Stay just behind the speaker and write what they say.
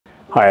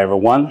Hi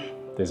everyone,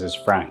 this is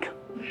Frank.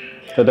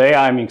 Today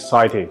I'm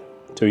excited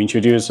to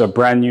introduce a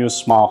brand new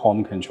smart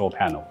home control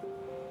panel,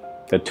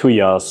 the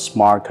Tuya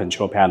Smart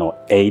Control Panel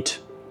 8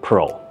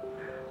 Pro.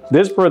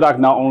 This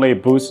product not only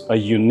boasts a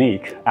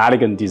unique,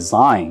 elegant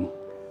design,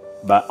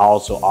 but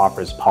also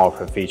offers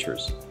powerful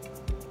features.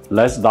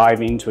 Let's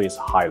dive into its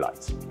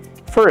highlights.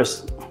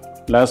 First,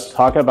 let's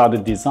talk about the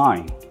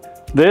design.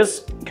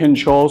 This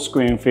control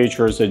screen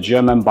features a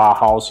German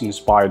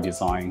Bauhaus-inspired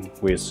design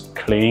with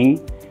clean,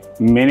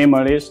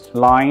 minimalist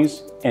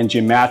lines and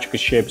geometric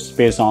shapes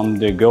based on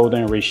the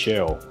golden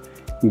ratio,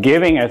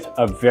 giving it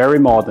a very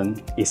modern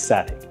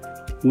aesthetic.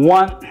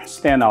 One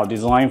standout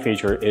design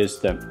feature is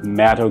the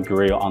metal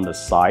grille on the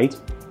side,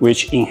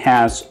 which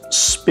enhances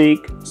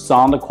speak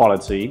sound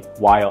quality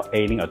while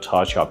adding a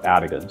touch of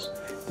elegance.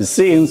 The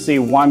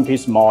CNC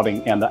one-piece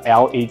molding and the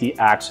LED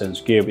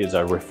accents give it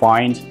a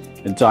refined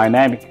and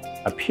dynamic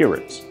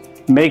appearance,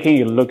 making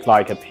it look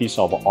like a piece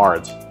of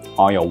art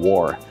on your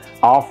wall,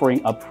 offering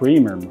a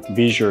premium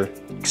visual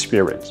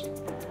experience.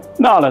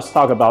 Now let's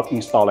talk about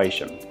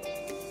installation.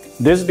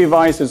 This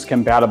device is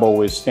compatible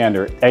with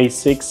standard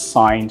A6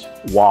 signed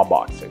wall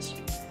boxes,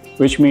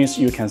 which means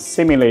you can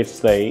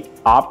seamlessly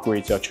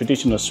upgrade your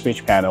traditional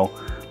switch panel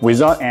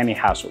without any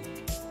hassle.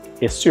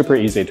 It's super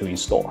easy to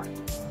install.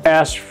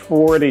 As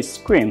for the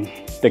screen,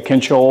 the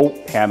control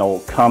panel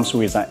comes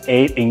with an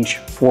 8-inch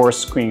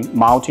full-screen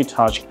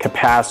multi-touch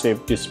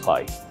capacitive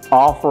display,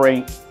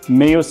 offering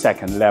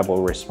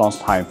millisecond-level response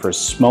time for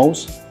smooth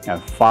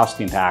and fast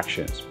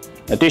interactions.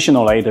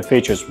 Additionally, it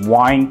features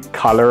wine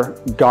color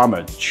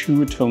gamut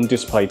two-tone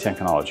display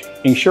technology,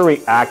 ensuring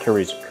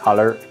accurate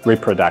color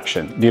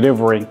reproduction,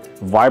 delivering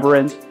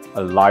vibrant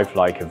and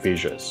lifelike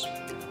visuals.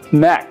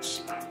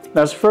 Next,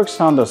 let's focus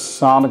on the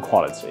sound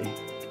quality.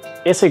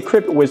 It's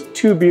equipped with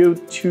two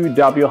built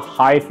 2W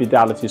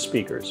high-fidelity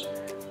speakers,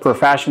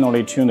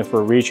 professionally tuned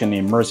for rich and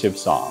immersive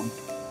sound.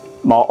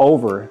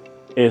 Moreover,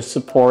 it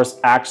supports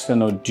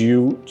external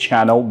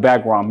dual-channel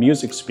background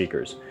music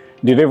speakers,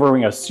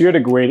 delivering a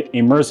theater-grade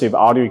immersive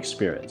audio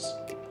experience.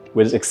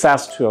 With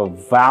access to a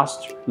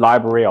vast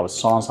library of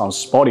songs on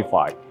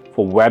Spotify,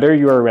 for whether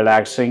you are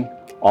relaxing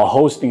or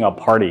hosting a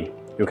party,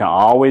 you can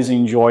always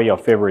enjoy your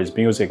favorite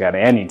music at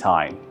any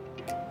time.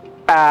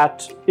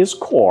 At its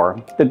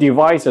core, the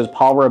device is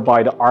powered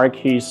by the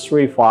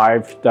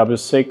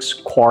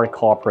RK3566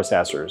 quad-core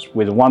processors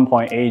with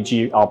 1.8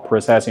 G of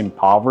processing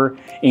power,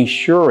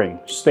 ensuring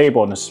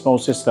stable and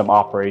smooth system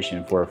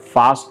operation for a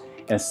fast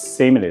and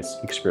seamless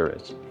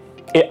experience.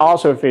 It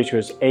also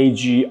features 8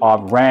 G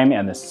of RAM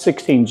and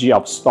 16 G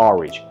of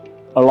storage,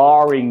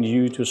 allowing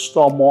you to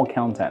store more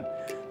content.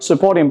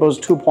 Supporting both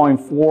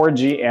 2.4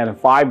 G and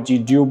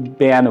 5G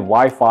dual-band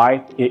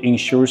Wi-Fi, it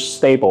ensures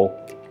stable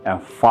and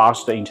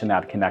fast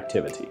internet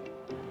connectivity.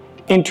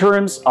 In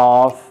terms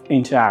of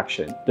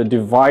interaction, the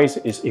device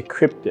is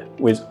equipped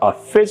with a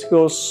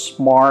physical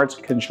smart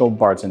control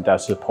button that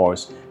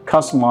supports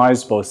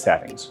customizable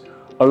settings,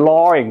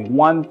 allowing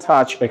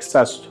one-touch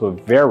access to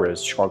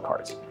various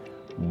shortcuts.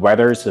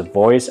 Whether it's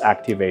voice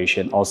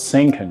activation or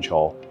sync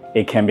control,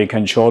 it can be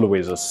controlled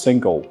with a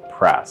single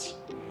press.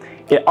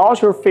 It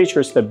also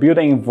features the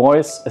built-in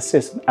voice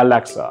assistant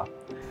Alexa.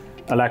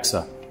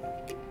 Alexa,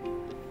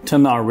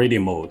 turn on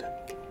radio mode.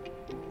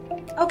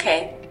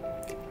 Okay.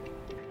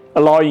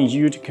 Allowing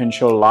you to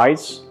control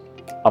lights,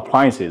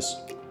 appliances,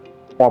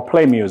 or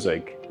play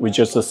music with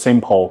just a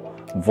simple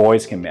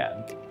voice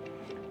command.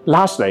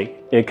 Lastly,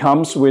 it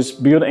comes with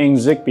built-in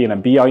Zigbee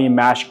and BLE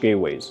mesh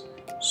gateways,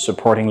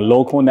 supporting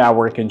local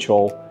network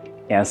control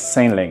and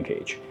SYNC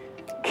linkage,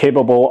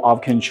 capable of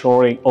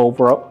controlling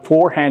over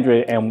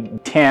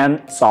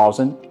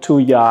 410,000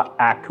 Tuya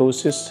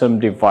ecosystem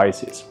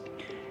devices.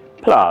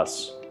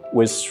 Plus,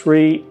 with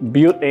 3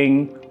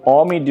 built-in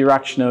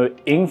omnidirectional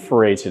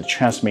infrared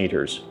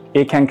transmitters,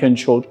 it can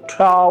control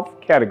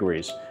 12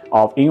 categories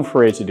of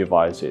infrared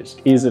devices,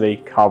 easily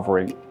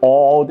covering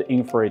all the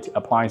infrared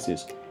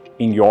appliances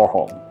in your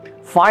home.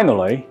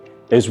 Finally,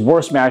 it's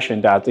worth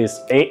mentioning that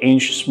this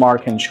 8-inch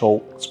smart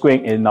control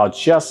screen is not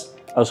just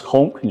a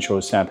home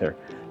control center,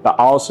 but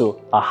also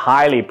a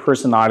highly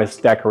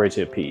personalized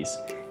decorative piece.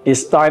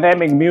 Its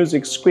dynamic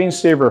music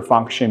screensaver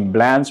function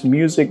blends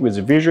music with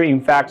visual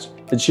effects,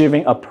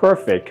 achieving a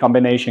perfect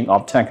combination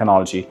of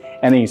technology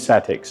and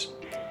aesthetics.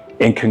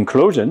 In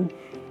conclusion,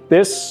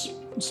 this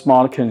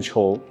smart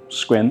control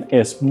screen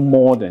is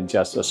more than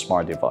just a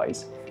smart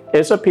device.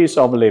 It's a piece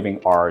of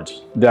living art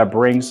that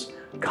brings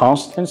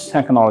constant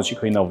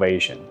technological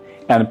innovation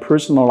and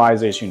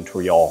personalization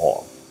to your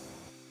home.